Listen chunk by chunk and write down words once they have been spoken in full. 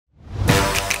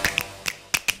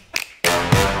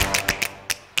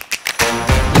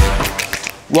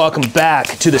Welcome back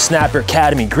to the Snapper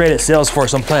Academy, greatest sales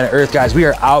force on planet Earth, guys. We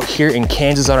are out here in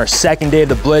Kansas on our second day of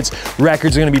the Blitz.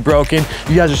 Records are gonna be broken.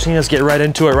 You guys are seeing us get right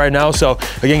into it right now. So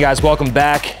again, guys, welcome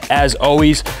back. As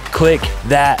always, click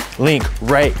that link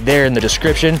right there in the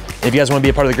description. If you guys wanna be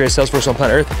a part of the greatest sales force on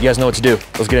planet Earth, you guys know what to do.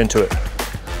 Let's get into it.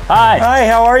 Hi. Hi,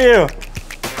 how are you?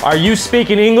 Are you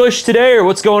speaking English today or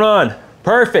what's going on?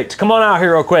 Perfect, come on out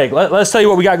here real quick. Let's tell you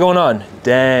what we got going on.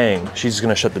 Dang, she's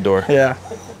gonna shut the door. Yeah.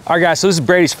 All right, guys, so this is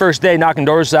Brady's first day knocking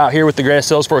doors out here with the greatest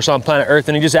sales force on planet Earth,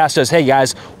 and he just asked us, hey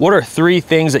guys, what are 3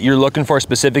 things that you're looking for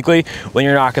specifically when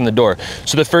you're knocking the door?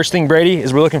 So the first thing, Brady,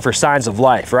 is we're looking for signs of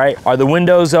life, right? Are the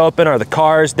windows open? Are the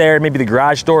cars there? Maybe the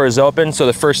garage door is open. So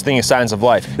the first thing is signs of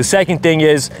life. The second thing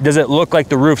is, does it look like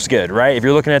the roof's good, right? If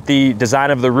you're looking at the design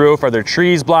of the roof, are there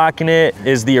trees blocking it?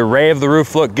 Is the array of the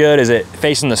roof look good? Is it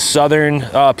facing the southern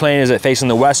plane? Is it facing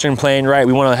the western plane, right?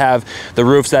 We want to have the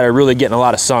roofs that are really getting a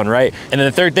lot of sun, right? And then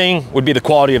the third thing would be the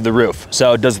quality of the roof.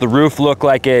 So does the roof look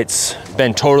like it's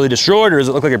been totally destroyed, or does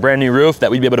it look like a brand new roof that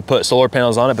we'd be able to put solar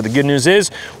panels on it? But the good news is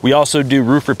we also do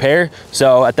roof repair.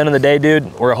 So at the end of the day,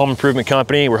 dude, we're a home improvement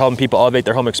company. We're helping people elevate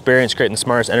their home experience, creating the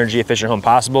smartest, energy efficient home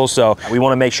possible. So we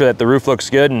want to make sure that the roof looks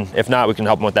good, and if not, we can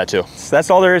help them with that too. So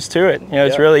that's all there is to it. You know,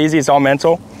 it's really easy. It's all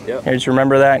mental. Yep. You just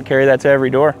remember that and carry that to every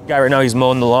door. Guy right now, he's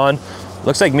mowing the lawn.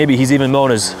 Looks like maybe he's even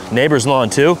mowing his neighbor's lawn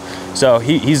too. So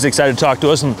he's excited to talk to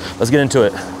us, and let's get into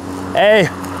it. Hey,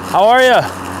 how are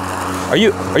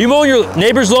you? Are you mowing your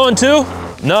neighbor's lawn too?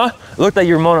 No? It looked like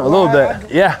you were mowing it a little bit.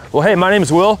 Yeah. Well, hey, my name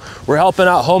is Will. We're helping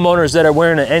out homeowners that are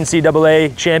wearing an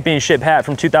NCAA championship hat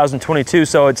from 2022.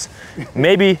 So it's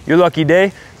maybe your lucky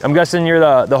day. I'm guessing you're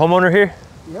the homeowner here?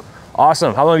 Yep.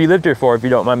 Awesome. How long have you lived here for, if you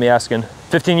don't mind me asking?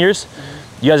 15 years?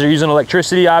 You guys are using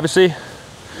electricity, obviously?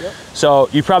 Yep. So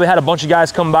you probably had a bunch of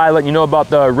guys come by letting you know about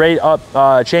the rate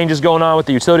up changes going on with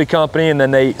the utility company, and then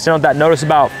they sent out that notice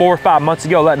about 4 or 5 months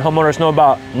ago letting homeowners know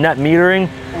about net metering.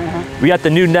 We got the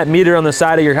new net meter on the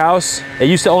side of your house. It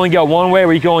used to only go one way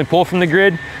where you can only pull from the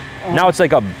grid. Now it's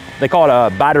like they call it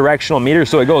a bi-directional meter,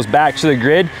 so it goes back to the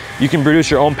grid. You can produce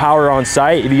your own power on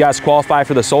site if you guys qualify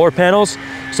for the solar panels.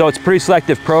 So it's a pretty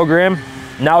selective program.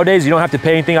 Nowadays, you don't have to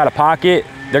pay anything out of pocket.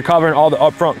 They're covering all the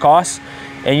upfront costs.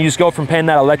 And you just go from paying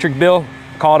that electric bill,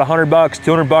 call it $100,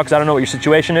 $200, I don't know what your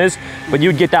situation is, but you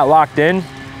would get that locked in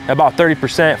about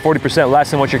 30%, 40%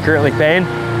 less than what you're currently paying.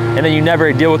 And then you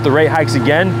never deal with the rate hikes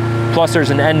again. Plus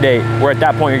there's an end date where at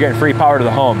that point you're getting free power to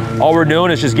the home. All we're doing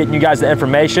is just getting you guys the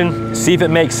information, see if it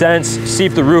makes sense, see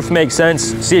if the roof makes sense,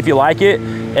 see if you like it.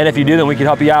 And if you do, then we can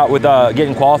help you out with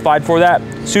getting qualified for that.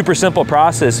 Super simple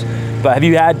process. But have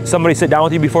you had somebody sit down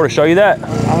with you before to show you that?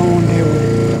 I don't want to deal with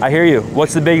it. I hear you.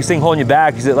 What's the biggest thing holding you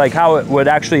back? Is it like how it would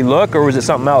actually look, or was it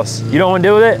something else? You don't want to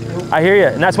deal with it? I hear you.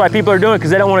 And that's why people are doing it,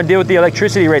 because they don't want to deal with the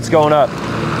electricity rates going up.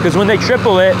 Because when they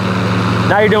triple it,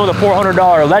 now you're dealing with a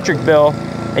 $400 electric bill,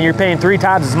 and you're paying 3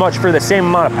 times as much for the same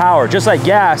amount of power. Just like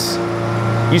gas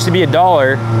used to be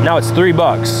 $1, now it's $3,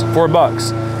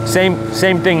 $4.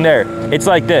 Same thing there. It's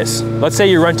like this. Let's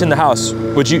say you're renting the house,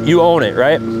 which you own it,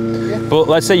 right? Yeah. But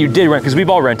let's say you did rent, because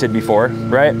we've all rented before,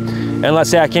 right? And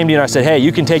let's say I came to you and I said, hey,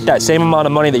 you can take that same amount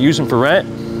of money that you're using for rent,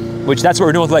 which that's what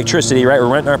we're doing with electricity, right?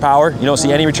 We're renting our power. You don't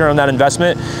see any return on that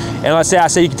investment. And let's say I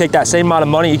say you can take that same amount of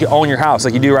money, you can own your house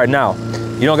like you do right now.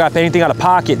 You don't gotta pay anything out of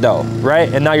pocket though,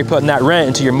 right? And now you're putting that rent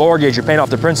into your mortgage, you're paying off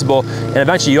the principal, and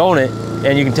eventually you own it,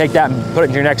 and you can take that and put it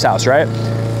into your next house, right?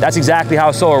 That's exactly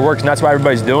how solar works, and that's why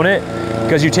everybody's doing it.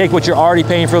 Because you take what you're already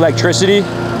paying for electricity,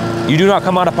 you do not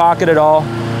come out of pocket at all.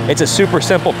 It's a super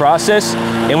simple process,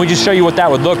 and we just show you what that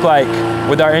would look like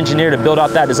with our engineer to build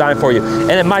out that design for you.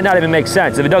 And it might not even make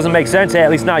sense. If it doesn't make sense, hey, at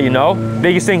least now you know.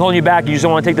 Biggest thing holding you back, you just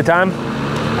don't want to take the time?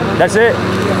 That's it?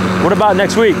 What about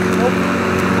next week? Nope.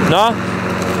 No?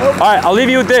 Nope. All right, I'll leave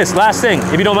you with this. Last thing,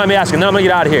 if you don't mind me asking, then I'm gonna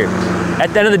get out of here.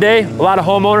 At the end of the day, a lot of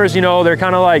homeowners, you know, they're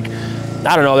kind of like,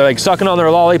 I don't know, they're like sucking on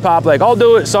their lollipop, like, I'll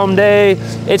do it someday.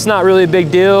 It's not really a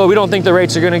big deal. We don't think the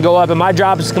rates are gonna go up. And my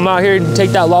job is to come out here and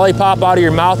take that lollipop out of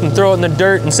your mouth and throw it in the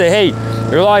dirt and say, hey,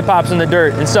 your lollipop's in the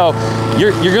dirt. And so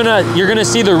you're gonna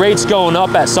see the rates going up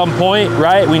at some point,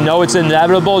 right? We know it's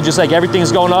inevitable, just like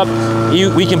everything's going up.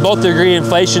 We can both agree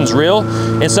inflation's real.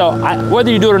 And so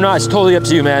whether you do it or not, it's totally up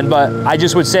to you, man. But I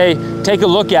just would say, take a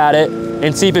look at it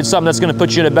and see if it's something that's gonna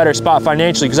put you in a better spot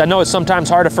financially. Because I know it's sometimes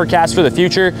hard to forecast for the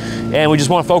future, and we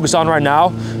just wanna focus on right now.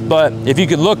 But if you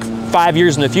could look 5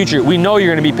 years in the future, we know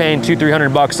you're gonna be paying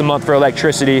 $200-300 a month for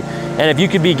electricity. And if you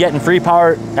could be getting free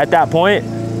power at that point,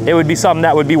 it would be something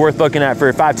that would be worth looking at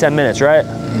for 5-10 minutes, right?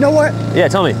 You know what? Yeah,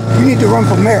 tell me. You need to run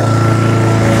for mayor.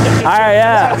 All right,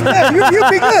 yeah. You'll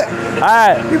be good. All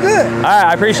right. You good? All right,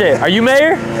 I appreciate it. Are you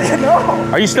mayor? No.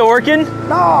 Are you still working?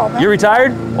 No, man. You're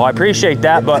retired? Well, I appreciate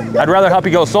that, but I'd rather help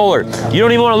you go solar. You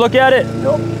don't even want to look at it?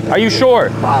 Nope. Are you sure?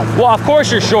 Well, of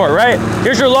course you're sure, right?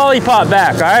 Here's your lollipop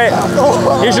back, all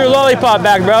right? Here's your lollipop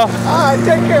back, bro. All right,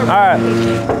 take care. All right.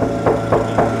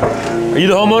 Are you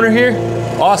the homeowner here?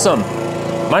 Awesome.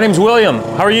 My name's William.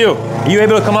 How are you? Are you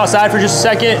able to come outside for just a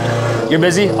second? You're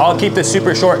busy? I'll keep this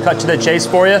super short, cut to the chase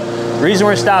for you. The reason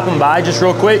we're stopping by, just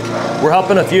real quick, we're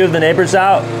helping a few of the neighbors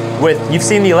out with, you've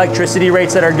seen the electricity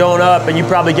rates that are going up, and you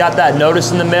probably got that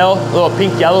notice in the mail, a little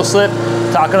pink yellow slip,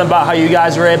 talking about how you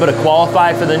guys were able to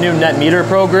qualify for the new net meter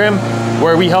program,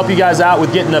 where we help you guys out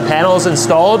with getting the panels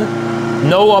installed.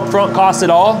 No upfront cost at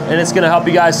all, and it's gonna help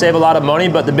you guys save a lot of money,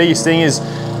 but the biggest thing is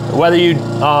whether you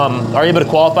are able to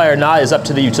qualify or not is up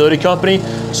to the utility company.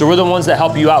 So we're the ones that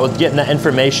help you out with getting that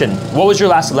information. What was your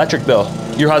last electric bill?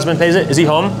 Your husband pays it? Is he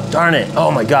home? Darn it.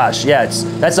 Oh my gosh. Yeah,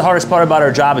 that's the hardest part about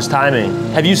our job is timing.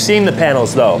 Have you seen the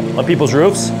panels though on people's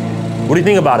roofs? What do you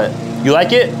think about it? You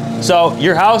like it? So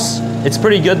your house, it's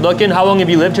pretty good looking. How long have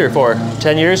you lived here for?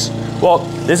 10 years? Well,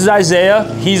 this is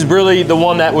Isaiah. He's really the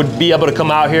one that would be able to come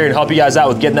out here and help you guys out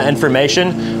with getting that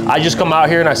information. I just come out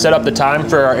here and I set up the time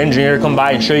for our engineer to come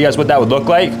by and show you guys what that would look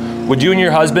like. Would you and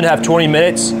your husband have 20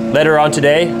 minutes later on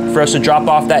today for us to drop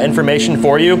off that information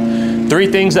for you? 3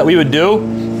 things that we would do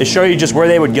is show you just where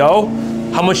they would go,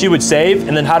 how much you would save,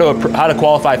 and then how to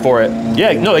qualify for it.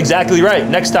 Yeah, no, exactly right,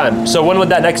 next time. So when would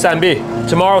that next time be?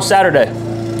 Tomorrow, Saturday.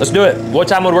 Let's do it. What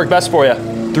time would work best for you?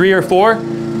 3 or 4?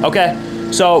 Okay.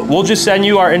 So we'll just send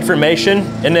you our information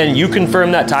and then you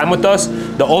confirm that time with us.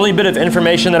 The only bit of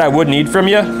information that I would need from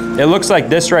you, it looks like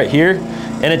this right here,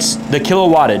 and it's the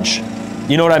kilowattage.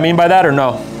 You know what I mean by that or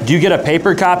no? Do you get a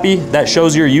paper copy that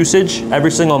shows your usage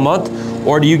every single month,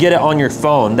 or do you get it on your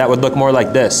phone that would look more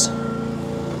like this?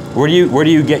 Where do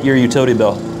you get your utility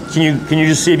bill? Can you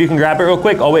just see if you can grab it real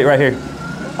quick? I'll wait right here.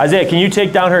 Isaiah, can you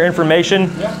take down her information?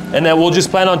 Yeah. And then we'll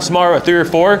just plan on tomorrow at 3 or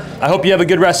 4. I hope you have a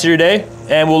good rest of your day,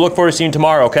 and we'll look forward to seeing you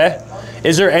tomorrow, okay?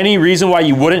 Is there any reason why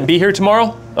you wouldn't be here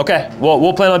tomorrow? Okay, well,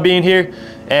 we'll plan on being here,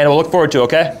 and we'll look forward to it,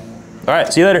 okay? All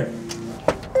right, see you later.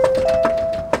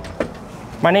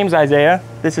 My name's Isaiah.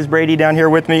 This is Brady down here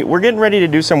with me. We're getting ready to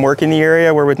do some work in the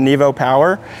area. We're with Nevo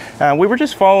Power. We were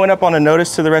just following up on a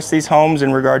notice to the rest of these homes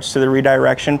in regards to the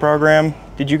redirection program.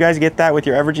 Did you guys get that with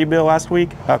your Evergy bill last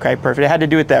week? Okay, perfect. It had to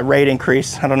do with that rate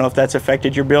increase. I don't know if that's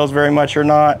affected your bills very much or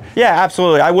not. Yeah,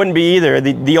 absolutely. I wouldn't be either.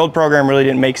 The old program really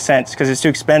didn't make sense because it's too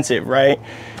expensive, right?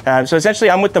 So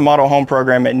essentially, I'm with the model home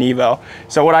program at Nevo.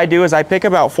 So what I do is I pick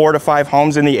about 4 to 5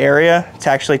 homes in the area to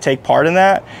actually take part in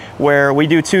that, where we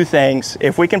do 2 things.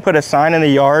 If we can put a sign in the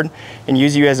yard and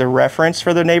use you as a reference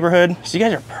for the neighborhood, so you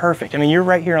guys are perfect. I mean, you're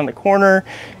right here on the corner,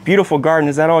 beautiful garden.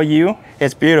 Is that all you?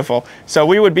 It's beautiful. So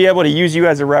we would be able to use you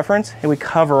as a reference and we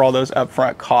cover all those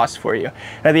upfront costs for you.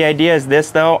 Now the idea is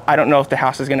this though, I don't know if the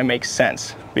house is gonna make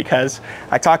sense because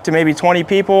I talked to maybe 20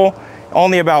 people,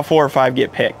 only about 4 or 5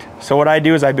 get picked. So what I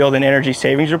do is I build an energy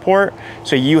savings report.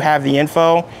 So you have the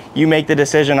info, you make the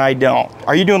decision, I don't.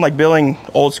 Are you doing like billing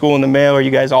old school in the mail or are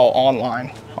you guys all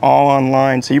online? All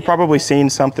online. So you've probably seen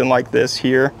something like this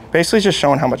here. Basically just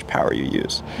showing how much power you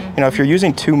use. You know, if you're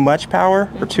using too much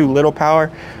power or too little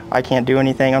power, I can't do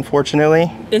anything,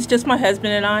 unfortunately. It's just my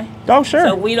husband and I. Oh, sure.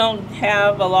 So we don't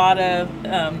have a lot of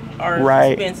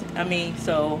our expense. I mean,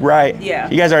 so. Right. Yeah.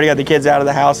 You guys already got the kids out of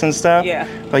the house and stuff? Yeah.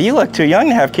 But you look too young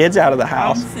to have kids out of the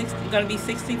house. I'm going to be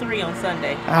 63 on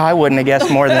Sunday. Oh, I wouldn't have guessed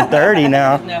more than 30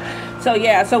 now. No. So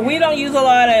yeah, so we don't use a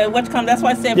lot of that's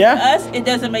why I said for us, it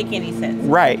doesn't make any sense.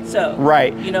 Right. So.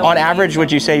 Right. You know. On average,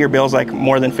 would you say your bill's like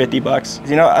more than $50?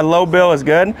 You know, a low bill is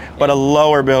good, but a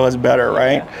lower bill is better,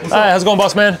 right? Hi, how's it going,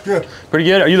 boss man? Good. Pretty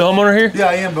good. Are you the homeowner here? Yeah,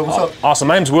 I am, but what's up? Awesome.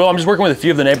 My name's Will. I'm just working with a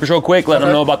few of the neighbors real quick, letting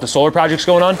them know about the solar projects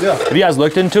going on. Yeah. Have you guys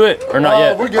looked into it or not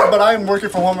yet? We're good, but I am working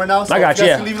from home right now. So I got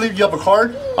you. Leave you have a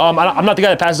card? I'm not the guy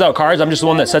that passes out cards. I'm just the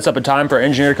one that sets up a time for an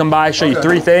engineer to come by, show you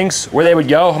 3 things, where they would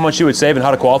go, how much you would save, and how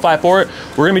to qualify for it.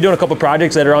 We're going to be doing a couple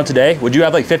projects later on today. Would you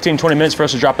have like 15, 20 minutes for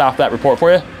us to drop off that report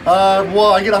for you?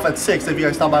 Well, I get off at 6. If you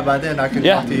guys stop by then, I can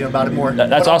talk to you about it more.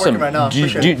 That's awesome. Right now, do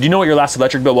you know what your last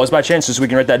electric bill was by chance, just so we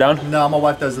can write that down? No, my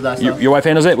wife does that stuff. Your wife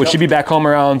handles it? Would she be back home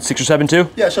around 6 or 7 too?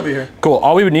 Yeah, she'll be here. Cool.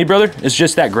 All we would need, brother, is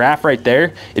just that graph right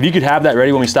there. If you could have that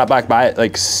ready when we stop back by at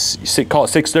like call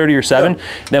it 6:30 or 7,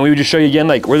 then we would just show you again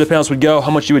like where the panels would go,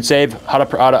 how much you would save, how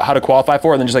to qualify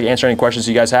for it, and then just like answer any questions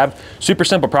you guys have. Super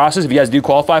simple process. If you guys do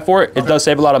qualify for it, it does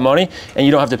save a lot of money, and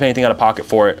you don't have to pay anything out of pocket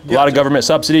for it. A lot of government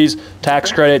subsidies,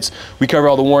 tax credits. We cover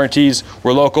all the warranties.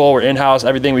 We're local. We're in-house.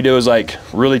 Everything we do is like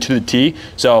really to the T.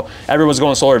 So everyone's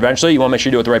going solar eventually. You want to make sure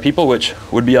you do it with the right people, which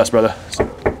would be us, brother.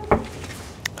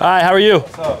 Hi, how are you?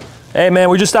 What's up? Hey man,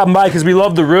 we're just stopping by because we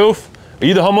love the roof. Are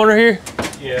you the homeowner here?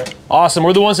 Yeah. Awesome.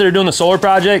 We're the ones that are doing the solar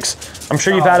projects. I'm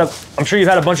sure you've had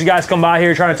a bunch of guys come by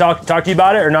here trying to talk to you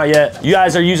about it, or not yet. You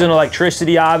guys are using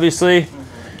electricity, obviously,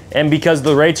 and because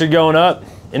the rates are going up,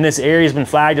 and this area has been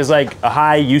flagged as like a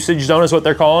high usage zone is what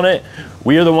they're calling it.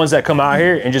 We are the ones that come out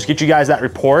here and just get you guys that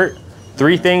report.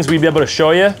 3 things we'd be able to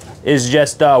show you is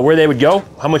just where they would go,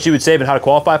 how much you would save, and how to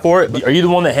qualify for it. Are you the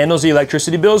one that handles the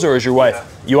electricity bills, or is your wife?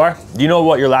 Yeah. You are? Do you know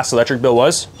what your last electric bill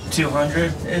was?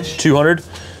 200-ish. 200?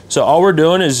 So all we're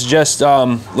doing is just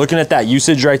looking at that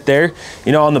usage right there.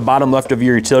 You know, on the bottom left of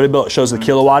your utility bill, it shows the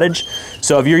kilowattage.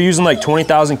 So if you're using like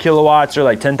 20,000 kilowatts or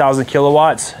like 10,000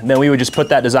 kilowatts, then we would just put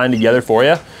that design together for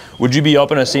you. Would you be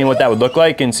open to seeing what that would look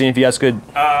like and seeing if you guys could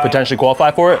potentially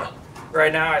qualify for it?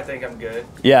 Right now, I think I'm good.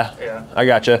 Yeah. Yeah. I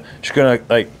gotcha. Just gonna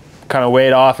like kind of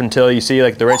wait off until you see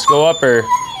like the rates go up, or?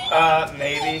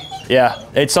 Maybe. Yeah,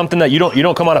 it's something that you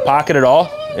don't come out of pocket at all.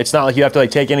 It's not like you have to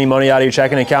like take any money out of your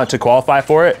checking account to qualify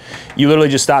for it. You literally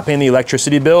just stop paying the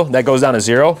electricity bill, that goes down to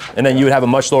 0, and then you would have a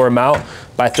much lower amount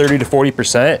by 30 to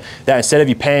 40%. That instead of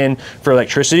you paying for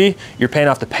electricity, you're paying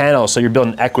off the panels, so you're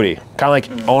building equity. Kind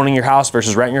of like owning your house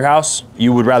versus renting your house.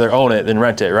 You would rather own it than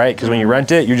rent it, right? Because when you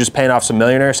rent it, you're just paying off some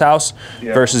millionaire's house,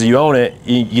 versus you own it,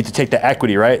 you get to take the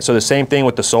equity, right? So the same thing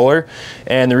with the solar,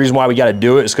 and the reason why we got to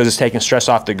do it is because it's taking stress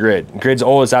off the grid. Grid's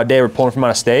old, it's outdated, we're pulling from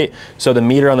out of state, so the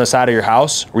meter on the side of your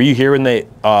house, were you here when they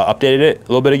updated it a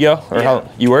little bit ago, or how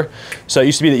you were? So it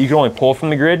used to be that you could only pull from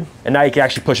the grid, and now you can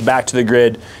actually push back to the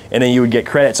grid, and then you would get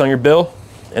credits on your bill,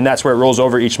 and that's where it rolls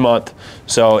over each month.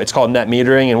 So it's called net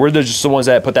metering, and we're just the ones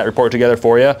that put that report together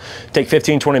for you. Take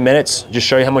 15-20 minutes, just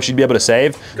show you how much you'd be able to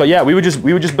save. But yeah, we would just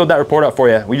build that report out for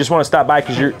you. We just want to stop by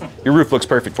because your roof looks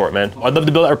perfect for it, man. I'd love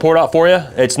to build that report out for you.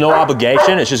 It's no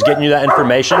obligation, it's just getting you that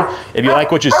information. If you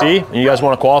like what you see and you guys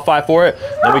want to qualify for it,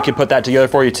 then we can put that together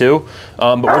for you too.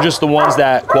 But we're just the ones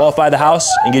that qualify the house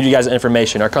and give you guys the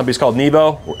information. Our company's called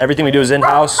Nevo. Everything we do is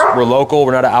in-house. We're local,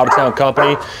 we're not an out-of-town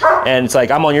company. And it's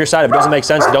like, I'm on your side. If it doesn't make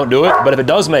sense, don't do it. But if it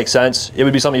does make sense, it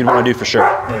would be something you'd want to do for sure.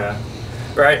 Yeah.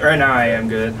 Right now I am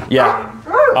good. Yeah.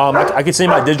 I could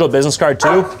send you my digital business card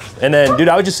too. And then, dude,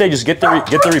 I would just say just get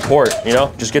the report, you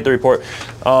know? Just get the report.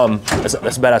 That's a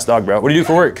badass dog, bro. What do you do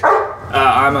for work?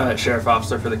 I'm a sheriff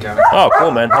officer for the county. Oh, cool,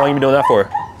 man. How long have you been doing that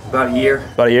for? About a year.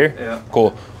 About a year? Yeah.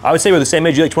 Cool. I would say we're the same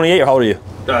age. You like 28, or how old are you?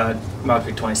 Might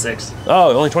be 26.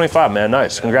 Oh, only 25, man.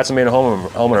 Nice. Congrats on being a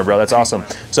homeowner, bro. That's awesome.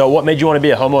 So what made you want to be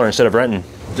a homeowner instead of renting?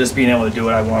 Just being able to do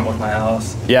what I want with my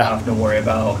house. Yeah. Not have to worry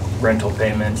about rental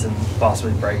payments and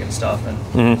possibly breaking stuff and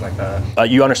things like that.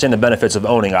 You understand the benefits of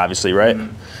owning, obviously, right?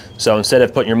 So instead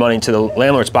of putting your money into the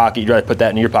landlord's pocket, you'd rather put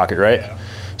that in your pocket, right? Yeah.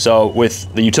 So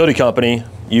with the utility company,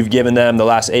 you've given them the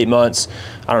last 8 months,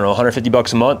 I don't know, 150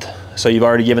 bucks a month. So you've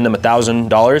already given them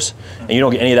 $1,000, and you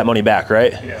don't get any of that money back,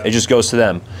 right? Yeah. It just goes to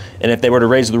them. And if they were to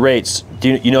raise the rates,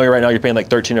 you know right now you're paying like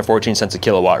 13 or 14 cents a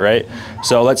kilowatt, right?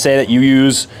 So let's say that you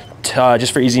use,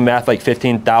 just for easy math, like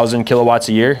 15,000 kilowatts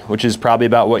a year, which is probably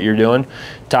about what you're doing,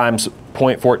 times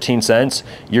 0.14 cents,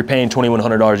 you're paying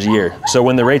 $2,100 a year. So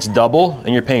when the rates double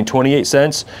and you're paying 28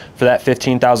 cents for that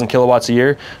 15,000 kilowatts a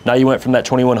year, now you went from that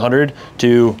 2,100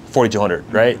 to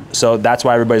 4,200, right? So that's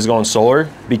why everybody's going solar,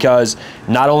 because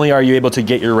not only are you able to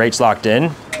get your rates locked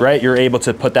in, right, you're able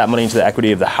to put that money into the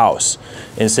equity of the house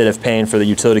instead of paying for the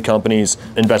utility companies,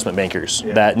 investment bankers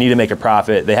that need to make a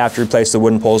profit. They have to replace the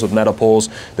wooden poles with metal poles,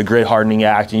 the Grid Hardening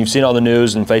Act, and you've seen all the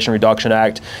news, Inflation Reduction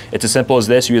Act. It's as simple as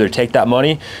this. You either take that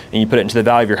money and you put it into the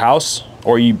value of your house,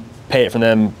 or you pay it from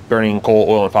them burning coal,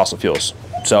 oil, and fossil fuels.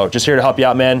 So just here to help you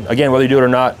out, man. Again, whether you do it or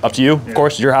not, up to you. Of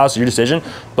course, it's your house, it's your decision.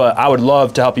 But I would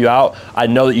love to help you out. I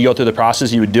know that you go through the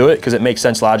process, you would do it because it makes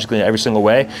sense logically in every single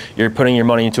way. You're putting your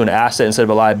money into an asset instead of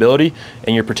a liability,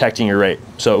 and you're protecting your rate.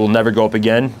 So it will never go up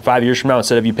again. 5 years from now,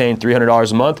 instead of you paying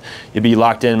 $300 a month, you'll be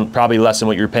locked in probably less than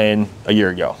what you were paying a year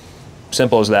ago.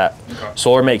 Simple as that. Okay.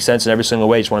 Solar makes sense in every single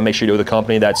way. You just want to make sure you do it with a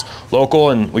company that's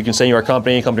local, and we can send you our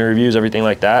company reviews, everything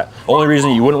like that. Only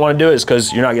reason you wouldn't want to do it is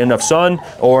because you're not getting enough sun,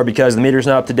 or because the meter's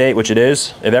not up to date, which it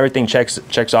is. If everything checks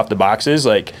off the boxes,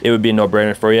 like, it would be a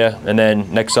no-brainer for you. And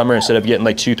then next summer, instead of getting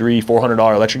like $200, $300,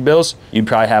 $400 electric bills, you'd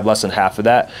probably have less than half of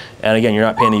that. And again, you're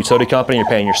not paying the utility company, you're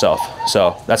paying yourself.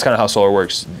 So that's kind of how solar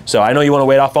works. So I know you want to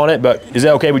wait off on it, but is it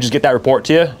okay we just get that report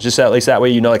to you? Just at least that way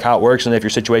you know like how it works and if your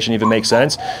situation even makes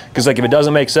sense. Because like if it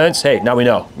doesn't make sense, hey, now we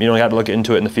know. You don't have to look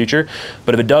into it in the future.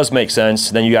 But if it does make sense,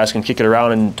 then you guys can kick it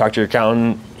around and talk to your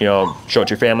accountant, you know, show it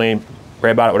to your family,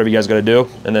 pray about it, whatever you guys got to do.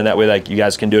 And then that way, like, you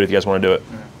guys can do it if you guys want to do it.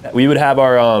 we would have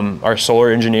our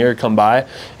solar engineer come by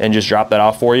and just drop that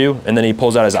off for you, and then he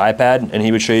pulls out his iPad and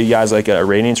he would show you guys like a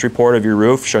radiance report of your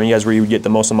roof, showing you guys where you would get the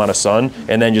most amount of sun,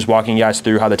 and then just walking you guys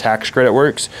through how the tax credit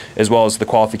works, as well as the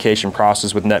qualification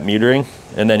process with net metering,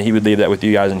 and then he would leave that with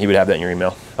you guys and he would have that in your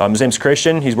email. His name's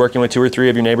Christian. He's working with 2 or 3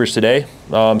 of your neighbors today,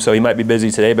 so he might be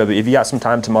busy today, but if you got some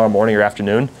time tomorrow morning or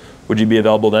afternoon, would you be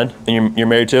available then? And you're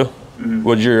married too? Mm-hmm.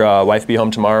 Would your wife be home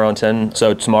tomorrow around 10?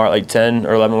 So tomorrow at like 10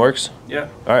 or 11 works? Yeah.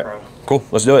 All right, cool,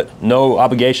 let's do it. No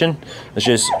obligation. Let's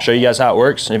just show you guys how it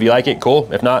works. And if you like it,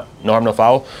 cool. If not, no harm, no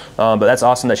foul. But that's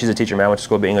awesome that she's a teacher, man. I went to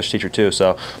school to be an English teacher too,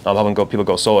 so I'm helping people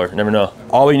go solar. Never know.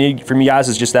 All we need from you guys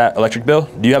is just that electric bill.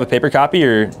 Do you have a paper copy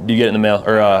or do you get it in the mail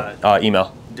or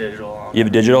email? Digital. You have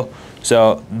a digital?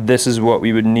 So this is what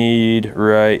we would need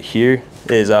right here.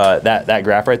 Is that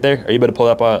graph right there. Are you able to pull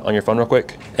it up on your phone real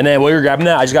quick? And then while you're grabbing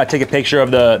that, I just got to take a picture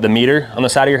of the meter on the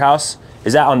side of your house.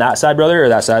 Is that on that side, brother, or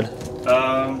that side?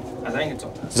 I think it's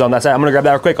on that side. It's on that side. I'm gonna grab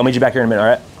that real quick. I'll meet you back here in a minute, all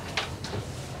right?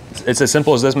 It's as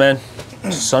simple as this, man.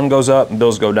 Sun goes up,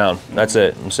 bills go down. That's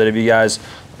it. Instead of you guys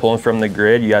pulling from the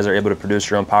grid, you guys are able to produce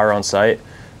your own power on site.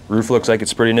 Roof looks like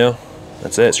it's pretty new.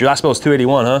 That's it. So your last bill is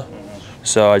 $281, huh?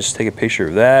 So I just take a picture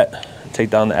of that. Take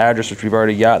down the address, which we've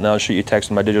already got, and I'll shoot you a text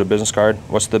with my digital business card.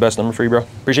 What's the best number for you, bro?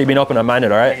 Appreciate you being open. I'm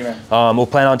minded, all right? Thank you, man. We'll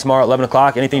plan on tomorrow at 11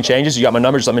 o'clock. Anything changes, you got my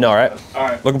number, just let me know, all right? All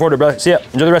right. Looking forward to it, brother. See ya.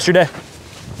 Enjoy the rest of your day.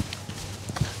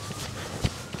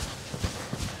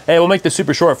 Hey, we'll make this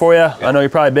super short for you. I know you're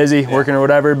probably busy working or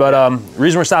whatever, but the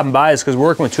reason we're stopping by is because we're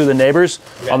working with 2 of the neighbors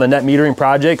on the net metering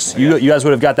projects. You guys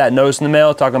would have got that notice in the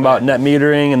mail talking about net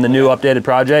metering and the new updated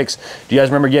projects. Do you guys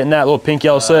remember getting that little pink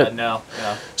yellow slip? No.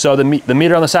 So the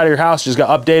meter on the side of your house just got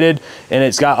updated, and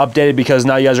it's got updated because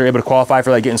now you guys are able to qualify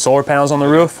for like getting solar panels on the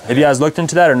roof. Have you guys looked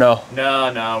into that or no?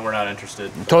 No, we're not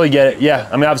interested. Totally get it. Yeah,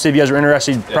 I mean, obviously, if you guys are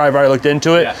interested, you probably have already looked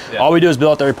into it. Yeah. All we do is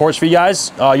build out the reports for you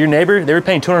guys. Your neighbor, they were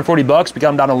paying $240, we got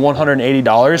them down to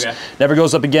 $180. Never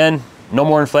goes up again. No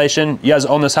more inflation. You guys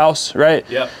own this house, right?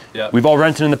 Yep. We've all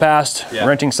rented in the past.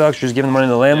 Renting sucks. You're just giving the money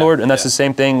to the landlord, and that's the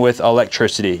same thing with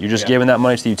electricity. You're just giving that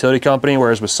money to the utility company,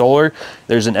 whereas with solar,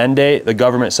 there's an end date, the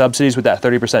government subsidies with that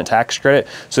 30% tax credit.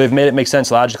 So they've made it make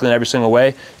sense logically in every single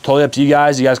way. Totally up to you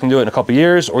guys. You guys can do it in a couple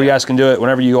years, or you guys can do it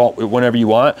whenever you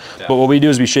want. But what we do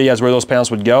is we show you guys where those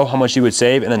panels would go, how much you would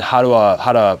save, and then how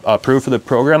to approve for the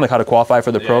program, like how to qualify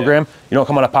for the program. You don't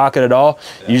come out of pocket at all.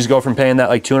 You just go from paying that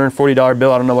like $240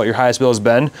 bill. I don't know what your highest bill has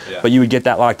been, but you would get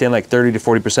that locked in like 30 to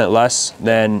 40% less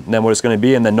than what it's going to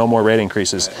be, and then no more rate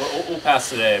increases. We'll pass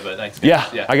today, but thanks.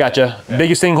 I gotcha.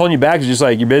 Biggest thing holding you back is just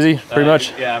like you're busy, pretty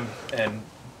much. Yeah, and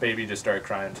baby just started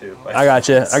crying too. I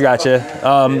gotcha.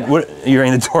 You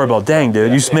rang the doorbell. Dang,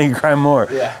 dude, you just make it cry more.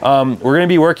 We're gonna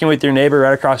be working with your neighbor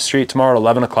right across the street tomorrow at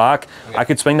 11 o'clock. I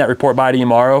could swing that report by to you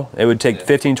tomorrow. It would take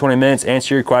 15-20 minutes.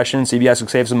 Answer your questions. See if you guys can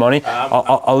save some money.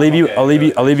 I'll leave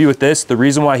you with this. The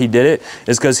reason why he did it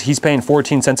is because he's paying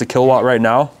 14 cents a kilowatt right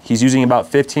now. He's using about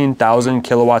 15,000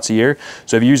 kilowatts a year.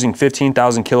 So if you're using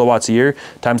 15,000 kilowatts a year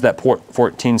times that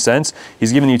 14 cents,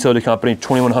 he's giving the utility company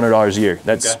 $2,100 a year.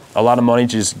 That's a lot of money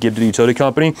to just give to the utility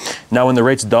company. Now when the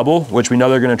rates double, which we know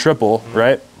they're going to triple,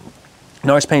 right?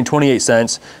 Now he's paying 28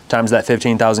 cents times that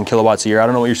 15,000 kilowatts a year. I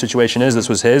don't know what your situation is. This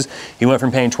was his. He went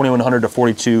from paying $2,100 to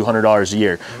 $4,200 a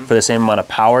year for the same amount of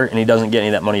power, and he doesn't get any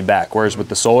of that money back. Whereas with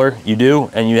the solar, you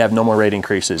do, and you have no more rate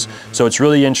increases. So it's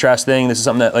really interesting. This is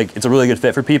something that it's a really good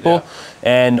fit for people.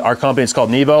 And our company is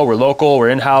called Nevo. We're local. We're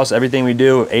in-house. Everything we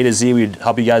do, A to Z, we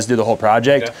help you guys do the whole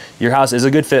project. Your house is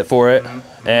a good fit for it.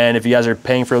 And if you guys are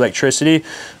paying for electricity,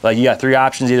 like you got 3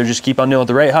 options. Either just keep on dealing with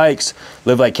the rate hikes,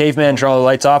 live like caveman, turn all the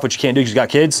lights off, which you can't do because you got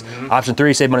kids. Option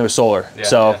 3, save money with solar.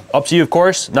 So up to you, of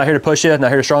course. Not here to push you, not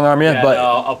here to strong arm you, but no,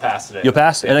 I'll pass today. You'll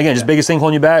pass? And again, just biggest thing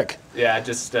holding you back? I'm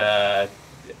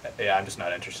just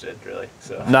not interested, really.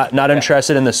 So Not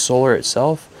interested in the solar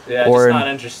itself? Yeah, or just not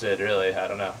interested, really. I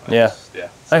don't know. So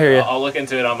I hear you. I'll look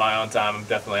into it on my own time. I'm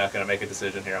definitely not going to make a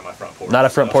decision here on my front porch. Not a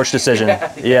front porch decision.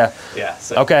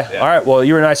 So, okay. All right. Well,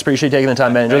 you were nice. Appreciate you taking the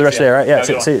time, man. Enjoy the rest of the day, all right?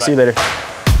 Yeah. See you later.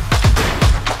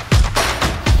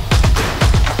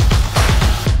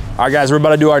 All right, guys, we're about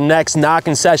to do our next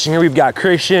knocking session here. We've got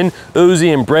Christian,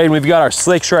 Uzi, and Braden. We've got our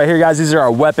slicks right here, guys. These are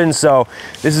our weapons. So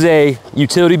this is a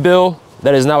utility bill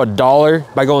that is now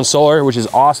 $1 by going solar, which is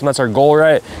awesome. That's our goal,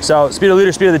 right? So speed of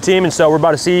leader, speed of the team. And so we're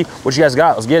about to see what you guys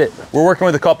got. Let's get it. We're working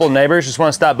with a couple of neighbors. Just want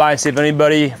to stop by and see if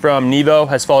anybody from Nevo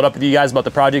has followed up with you guys about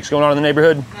the projects going on in the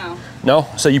neighborhood. No?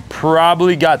 So you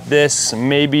probably got this.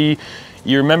 Maybe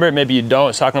you remember it, maybe you don't.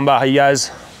 It's talking about how you guys,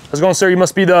 how's it going, sir? You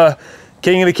must be the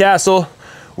king of the castle.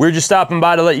 We're just stopping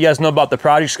by to let you guys know about the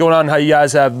projects going on, how you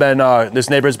guys have been, this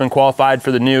neighborhood's been qualified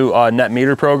for the new net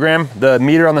meter program. The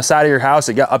meter on the side of your house,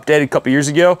 it got updated a couple years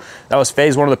ago. That was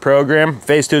phase 1 of the program.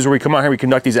 Phase 2 is where we come out here, we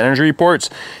conduct these energy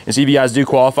reports and see if you guys do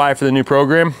qualify for the new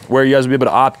program, where you guys will be able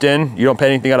to opt in. You don't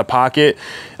pay anything out of pocket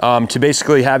to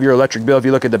basically have your electric bill. If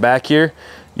you look at the back here,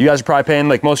 you guys are probably paying,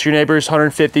 like most of your neighbors,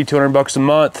 150, 200 bucks a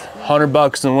month, 100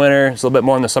 bucks in the winter. It's a little bit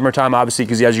more in the summertime, obviously,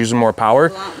 because you guys are using more power.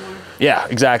 A lot more. Yeah,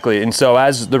 exactly. And so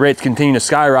as the rates continue to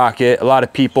skyrocket, a lot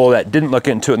of people that didn't look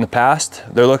into it in the past,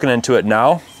 they're looking into it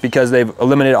now because they've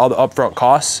eliminated all the upfront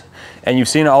costs. And you've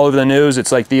seen it all over the news.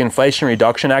 It's like the Inflation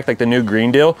Reduction Act, like the new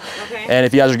Green Deal. Okay. And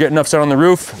if you guys are getting enough sun on the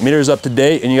roof, meter's up to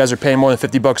date, and you guys are paying more than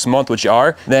 50 bucks a month, which you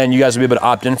are, then you guys will be able to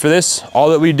opt in for this. All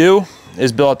that we do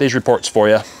is build out these reports for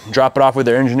you. Drop it off with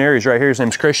their engineer. He's right here. His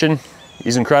name's Christian.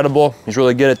 He's incredible. He's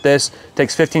really good at this.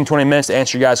 Takes 15, 20 minutes to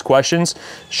answer you guys' questions,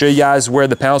 show you guys where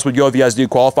the panels would go if you guys do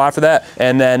qualify for that.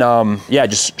 And then, yeah,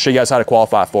 just show you guys how to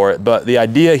qualify for it. But the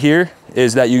idea here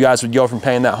is that you guys would go from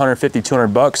paying that 150, 200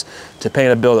 bucks to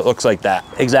paying a bill that looks like that.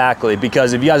 Exactly,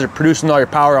 because if you guys are producing all your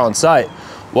power on site,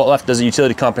 what left does a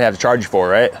utility company have to charge you for,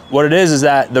 right? What it is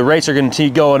that the rates are gonna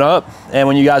keep going up, and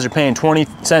when you guys are paying 20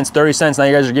 cents, 30 cents, now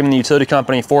you guys are giving the utility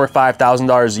company $4,000 or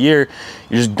 $5,000 a year,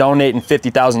 you're just donating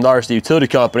 $50,000 to the utility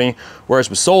company, whereas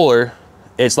with solar,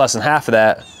 it's less than half of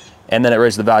that, and then it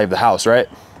raises the value of the house, right?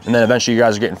 And then eventually you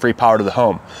guys are getting free power to the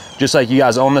home. Just like you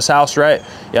guys own this house, right?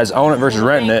 You guys own it versus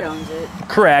renting it.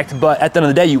 Correct, but at the end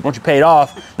of the day, once you pay it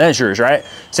off, then it's yours, right?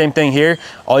 Same thing here.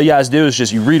 All you guys do is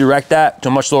just you redirect that to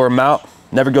a much lower amount,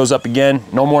 never goes up again,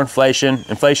 no more inflation.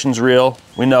 Inflation's real,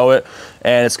 we know it,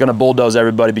 and it's gonna bulldoze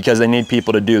everybody because they need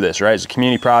people to do this, right? It's a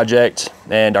community project,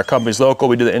 and our company's local,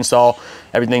 we do the install,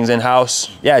 everything's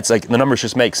in-house. Yeah, it's like the numbers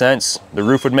just make sense, the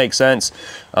roof would make sense,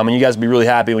 and you guys would be really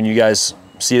happy when you guys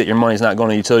see that your money's not going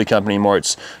to the utility company anymore,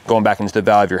 it's going back into the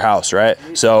value of your house, right?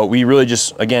 So we really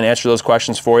just, again, answer those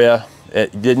questions for you.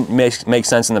 It didn't make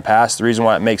sense in the past. The reason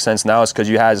why it makes sense now is because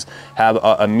you guys have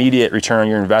an immediate return on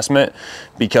your investment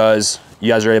because you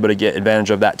guys are able to get advantage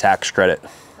of that tax credit.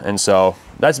 And so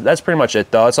that's pretty much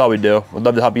it though. That's all we do. We'd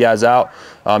love to help you guys out.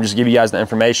 Just give you guys the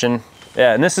information.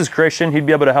 Yeah, and this is Christian. He'd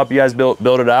be able to help you guys build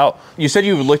it out. You said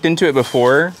you looked into it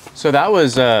before. So that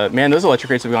was, man, those electric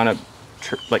rates have gone up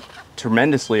like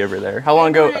tremendously over there. How long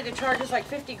ago? They wanted to charge us like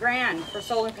 50 grand for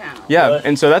solar panels. Yeah, really?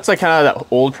 And so that's like kind of that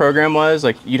old program was,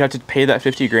 like you'd have to pay that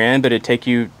 50 grand, but it'd take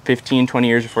you 15, 20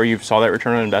 years before you saw that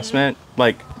return on investment.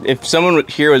 Like if someone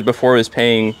here was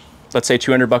paying, let's say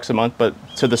 200 bucks a month, but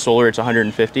to the solar it's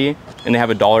 150, and they have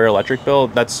 $1 electric bill,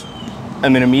 that's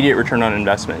an immediate return on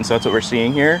investment. And so that's what we're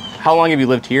seeing here. How long have you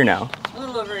lived here now? A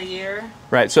little over a year.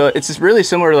 Right, so it's really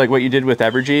similar to like what you did with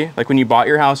Evergy. Like when you bought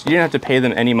your house, you didn't have to pay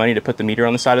them any money to put the meter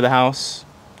on the side of the house.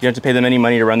 You didn't have to pay them any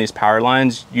money to run these power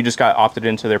lines. You just got opted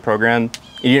into their program.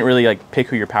 You didn't really like pick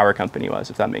who your power company was,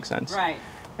 if that makes sense. Right.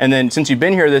 And then since you've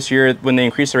been here this year, when they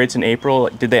increased the rates in April,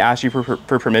 did they ask you for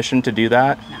permission to do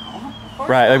that? No.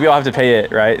 Right, like we all have to pay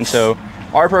it, right? And so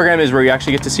our program is where you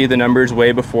actually get to see the numbers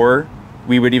way before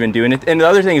we would even do it. And the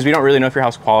other thing is we don't really know if your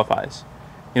house qualifies.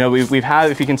 You know, we've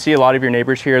had, if you can see a lot of your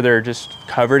neighbors here, they're just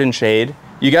covered in shade.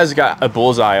 You guys got a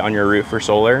bullseye on your roof for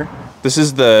solar. This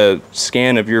is the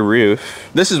scan of your roof.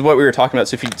 This is what we were talking about.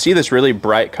 So if you see this really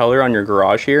bright color on your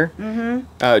garage here,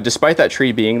 despite that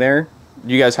tree being there,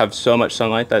 you guys have so much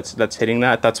sunlight that's hitting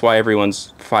that. That's why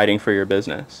everyone's fighting for your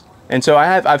business. And so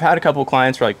I've had a couple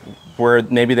clients where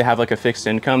maybe they have like a fixed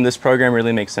income. This program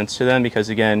really makes sense to them because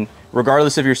again,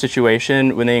 regardless of your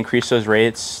situation, when they increase those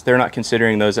rates, they're not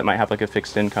considering those that might have like a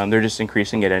fixed income. They're just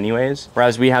increasing it anyways.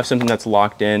 Whereas we have something that's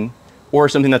locked in or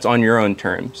something that's on your own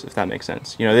terms, if that makes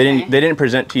sense. You know, they didn't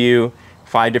present to you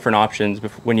 5 different options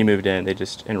when you moved in. They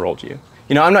just enrolled you.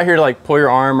 You know, I'm not here to like pull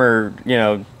your arm or, you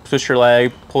know, twist your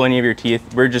leg, pull any of your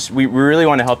teeth. We really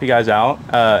want to help you guys out.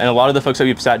 And a lot of the folks that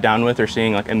we've sat down with are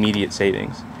seeing like immediate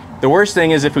savings. The worst thing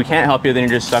is if we can't help you, then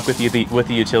you're just stuck with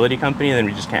the utility company, and then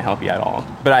we just can't help you at all.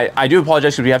 But I do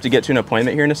apologize because we have to get to an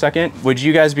appointment here in a second. Would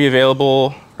you guys be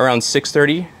available around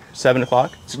 6:30, 7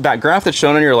 o'clock? So that graph that's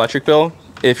shown on your electric bill,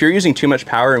 if you're using too much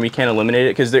power and we can't eliminate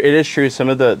it, because it is true, some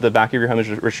of the back of your home is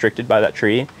restricted by that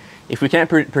tree. If we can't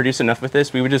produce enough with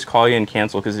this, we would just call you and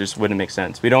cancel because it just wouldn't make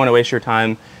sense. We don't want to waste your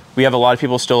time. We have a lot of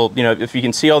people still, you know, if you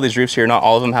can see all these roofs here, not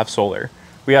all of them have solar.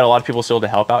 We got a lot of people still to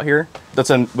help out here. That's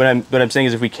what I'm saying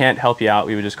is if we can't help you out,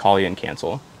 we would just call you and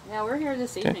cancel. Yeah, we're here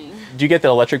this evening. Do you get the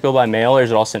electric bill by mail or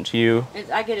is it all sent to you?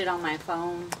 I get it on my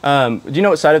phone. Do you know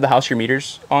what side of the house your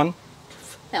meter's on?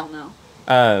 Hell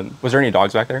no. Was there any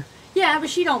dogs back there? Yeah. Yeah,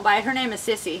 but she don't bite. Her name is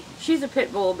Sissy. She's a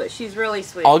pit bull, but she's really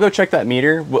sweet. I'll go check that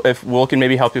meter. If Will can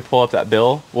maybe help you pull up that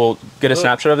bill, we'll get a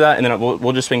snapshot of that, and then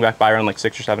we'll just swing back by around like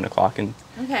 6 or 7 o'clock. And,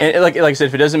 okay. And like I said,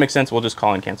 if it doesn't make sense, we'll just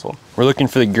call and cancel. We're looking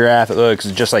for the graph. It looks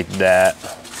just like that.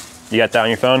 You got that on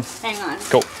your phone? Hang on.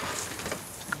 Cool.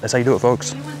 That's how you do it,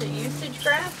 folks. You want the usage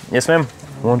graph? Yes, ma'am.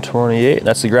 128,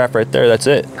 that's the graph right there, that's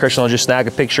it. Christian will just snag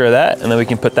a picture of that and then we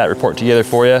can put that report together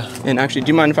for you. And actually, do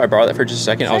you mind if I borrow that for just a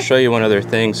second? Sure. I'll show you one other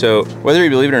thing. So whether you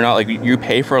believe it or not, like you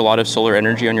pay for a lot of solar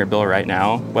energy on your bill right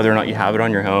now, whether or not you have it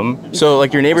on your home. So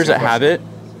like your neighbors that have it,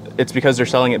 it's because they're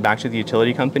selling it back to the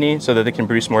utility company so that they can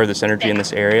produce more of this energy in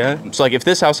this area. So like if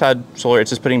this house had solar, it's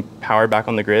just putting power back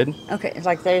on the grid. Okay, it's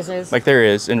like theirs is? Like there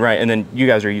is, and right, and then you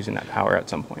guys are using that power at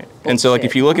some point. And so like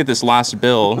if you look at this last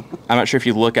bill, I'm not sure if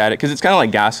you look at it, because it's kind of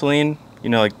like gasoline. You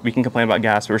know, like we can complain about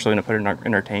gas, but we're still gonna put it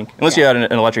in our tank. Unless you had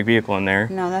an electric vehicle in there.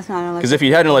 No, that's not an electric. Because if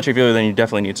you had an electric vehicle, then you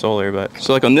definitely need solar. But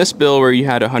so like on this bill where you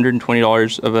had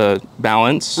 $120 of a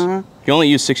balance, you only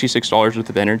use $66 worth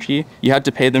of energy. You had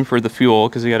to pay them for the fuel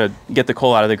because you got to get the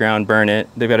coal out of the ground, burn it.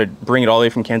 They've got to bring it all the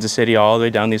way from Kansas City all the way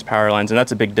down these power lines, and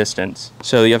that's a big distance.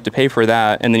 So you have to pay for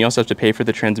that, and then you also have to pay for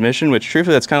the transmission, which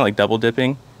truthfully that's kind of like double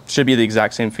dipping. Should be the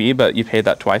exact same fee, but you paid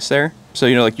that twice there. So,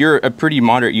 you know, like you're a pretty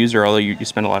moderate user, although you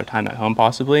spend a lot of time at home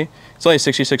possibly. It's only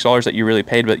 $66 that you really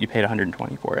paid, but you paid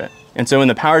 $120 for it. And so when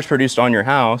the power is produced on your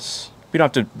house, we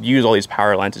don't have to use all these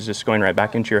power lines. It's just going right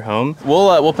back into your home.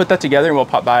 We'll put that together and we'll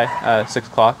pop by 6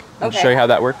 o'clock and show you how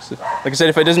that works. Like I said,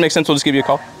 if it doesn't make sense, we'll just give you a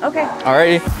call. Okay.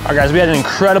 Alrighty. All right, guys, we had an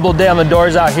incredible day on the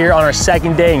doors out here on our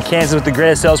second day in Kansas with the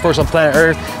greatest sales force on planet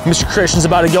Earth. Mr. Christian's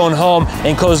about to go home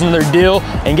and close another deal.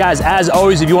 And guys, as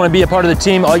always, if you want to be a part of the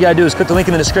team, all you gotta do is click the link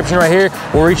in the description right here.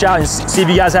 We'll reach out and see if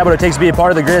you guys have what it takes to be a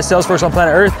part of the greatest sales force on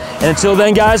planet Earth. And until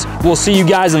then, guys, we'll see you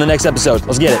guys in the next episode.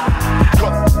 Let's get it.